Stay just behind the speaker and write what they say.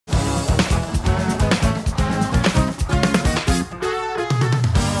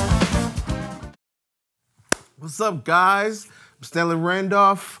What's up, guys? I'm Stanley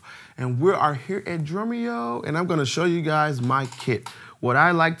Randolph, and we are here at Drumeo, and I'm gonna show you guys my kit, what I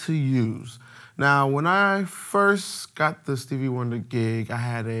like to use. Now, when I first got the Stevie Wonder gig, I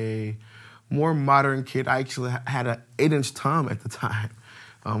had a more modern kit. I actually had an 8-inch tom at the time.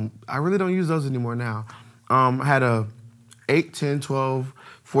 I really don't use those anymore now. I had a 8, 10, 12,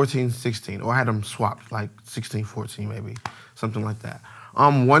 14, 16, or I had them swapped, like 16, 14 maybe, something like that.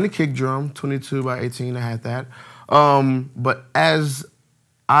 One kick drum, 22 by 18, I had that. But as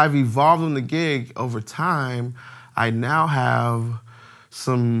I've evolved on the gig over time, I now have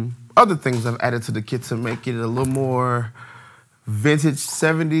some other things I've added to the kit to make it a little more vintage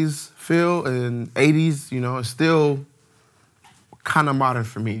 70s feel and 80s, you know. It's still kind of modern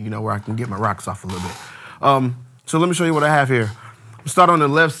for me, you know, where I can get my rocks off a little bit. So let me show you what I have here. I'll start on the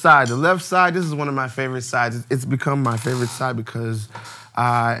left side. The left side, this is one of my favorite sides. It's become my favorite side because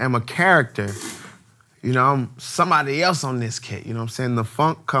I am a character. You know, I'm somebody else on this kit. You know what I'm saying? The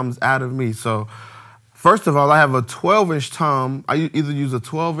funk comes out of me. So first of all, I have a 12-inch tom. I either use a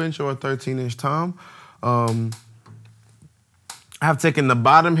 12-inch or a 13-inch tom. I have taken the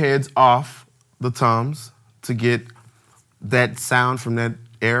bottom heads off the toms to get that sound from that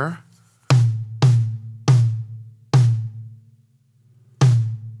era.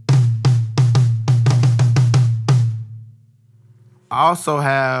 I also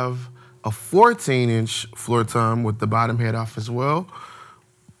have a 14-inch floor tom with the bottom head off as well.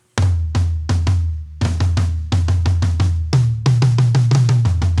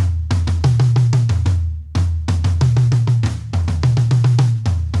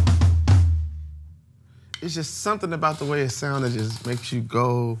 It's just something about the way it sounds that just makes you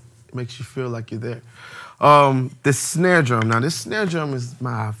go, makes you feel like you're there. The snare drum. Now, this snare drum is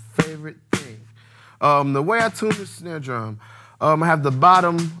my favorite thing. The way I tune the snare drum, I have the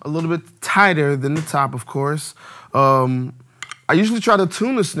bottom a little bit tighter than the top, of course. I usually try to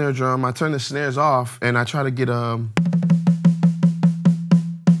tune the snare drum. I turn the snares off, and I try to get a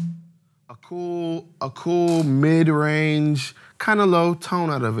cool mid-range, kind of low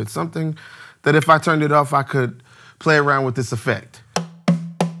tone out of it. Something that if I turned it off, I could play around with this effect.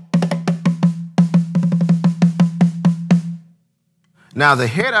 Now, the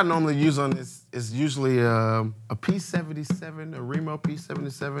head I normally use on this is usually a P77, a Remo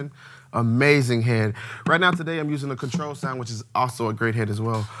P77, amazing head. Right now, today, I'm using a control sound, which is also a great head as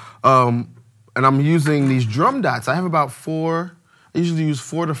well. And I'm using these drum dots. I have about 4. I usually use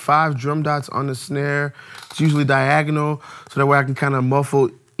 4 to 5 drum dots on the snare. It's usually diagonal, so that way I can kind of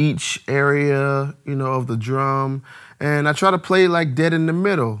muffle each area, you know, of the drum. And I try to play like dead in the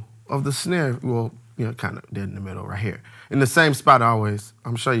middle of the snare. Well, you know, kind of dead in the middle right here. In the same spot always.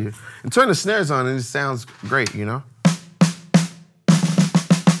 I'm gonna show you. And turn the snares on and it sounds great, you know?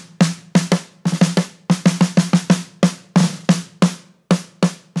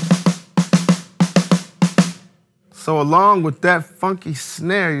 So along with that funky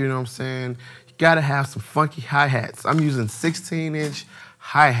snare, you know what I'm saying, you gotta have some funky hi-hats. I'm using 16-inch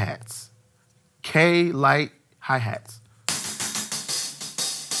hi-hats. K-light hi-hats.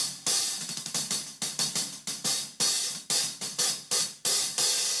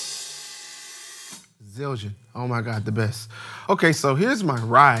 Zildjian, oh my God, the best. Okay, so here's my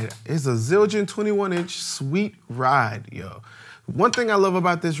ride. It's a Zildjian 21-inch sweet ride, yo. One thing I love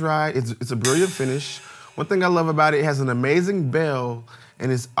about this ride, it's a brilliant finish. One thing I love about it has an amazing bell,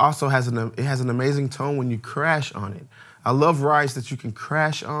 and it also has an amazing tone when you crash on it. I love rides that you can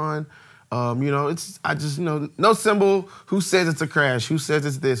crash on. You know, no cymbal, who says it's a crash, who says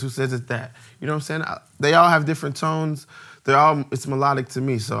it's this, who says it's that. You know what I'm saying? They all have different tones. It's melodic to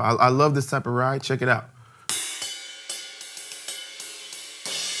me, so I love this type of ride. Check it out.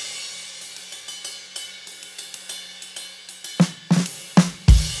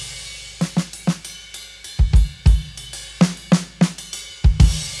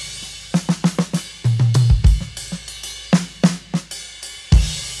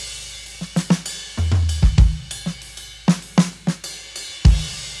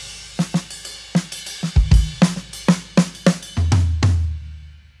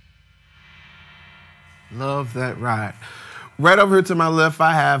 Love that ride. Right over here to my left,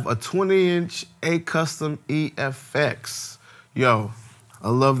 I have a 20-inch A Custom EFX. Yo, I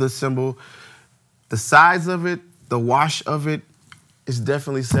love this cymbal. The size of it, the wash of it, is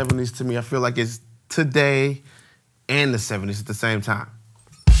definitely 70s to me. I feel like it's today and the 70s at the same time.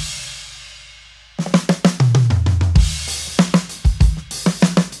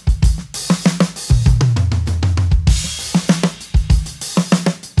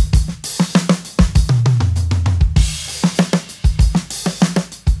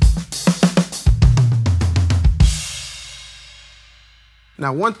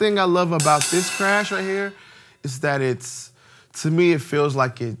 Now, one thing I love about this crash right here is that to me, it feels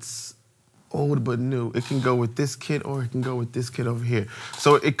like it's old but new. It can go with this kit or it can go with this kit over here.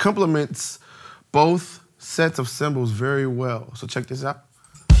 So it complements both sets of cymbals very well. So check this out.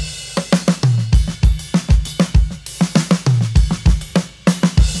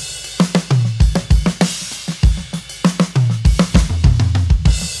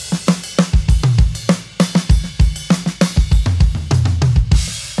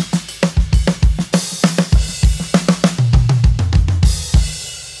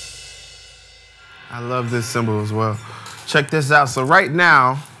 I love this cymbal as well. Check this out. So right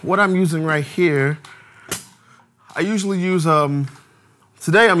now, what I'm using right here, I usually use,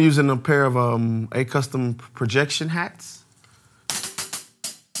 today I'm using a pair of a custom projection hats.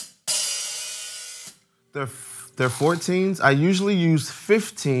 They're 14s. I usually use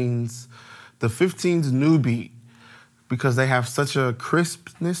 15s, the 15s new beat, because they have such a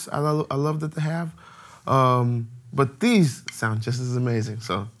crispness I love that they have. But these sound just as amazing,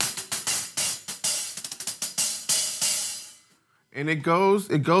 so. And it goes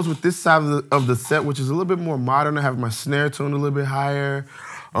with this side of the set, which is a little bit more modern. I have my snare tuned a little bit higher.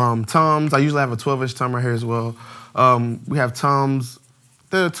 Toms, I usually have a 12-inch tom right here as well. We have toms,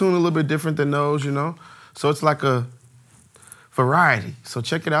 they're tuned a little bit different than those, you know? So it's like a variety. So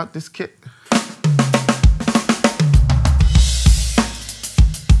check it out, this kit.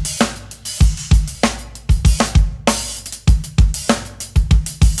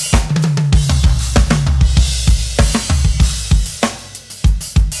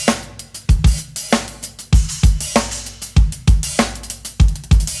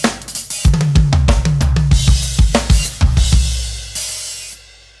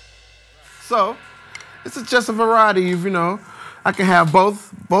 So, it's just a variety of, you know, I can have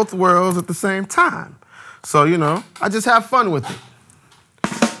both worlds at the same time. So, you know, I just have fun with it.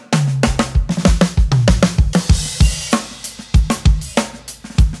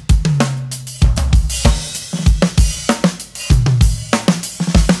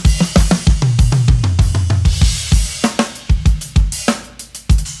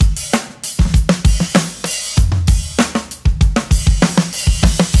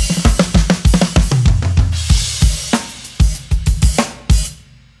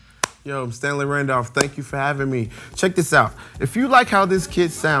 Yo, I'm Stanley Randolph. Thank you for having me. Check this out. If you like how this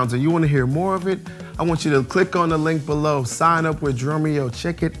kit sounds and you want to hear more of it, I want you to click on the link below. Sign up with Drumeo.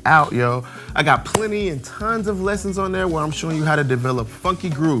 Check it out, yo. I got plenty and tons of lessons on there where I'm showing you how to develop funky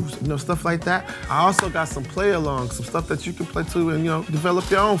grooves, you know, stuff like that. I also got some play-alongs, some stuff that you can play to and, you know, develop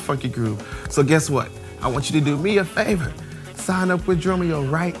your own funky groove. So guess what? I want you to do me a favor. Sign up with Drumeo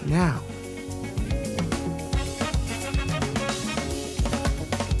right now.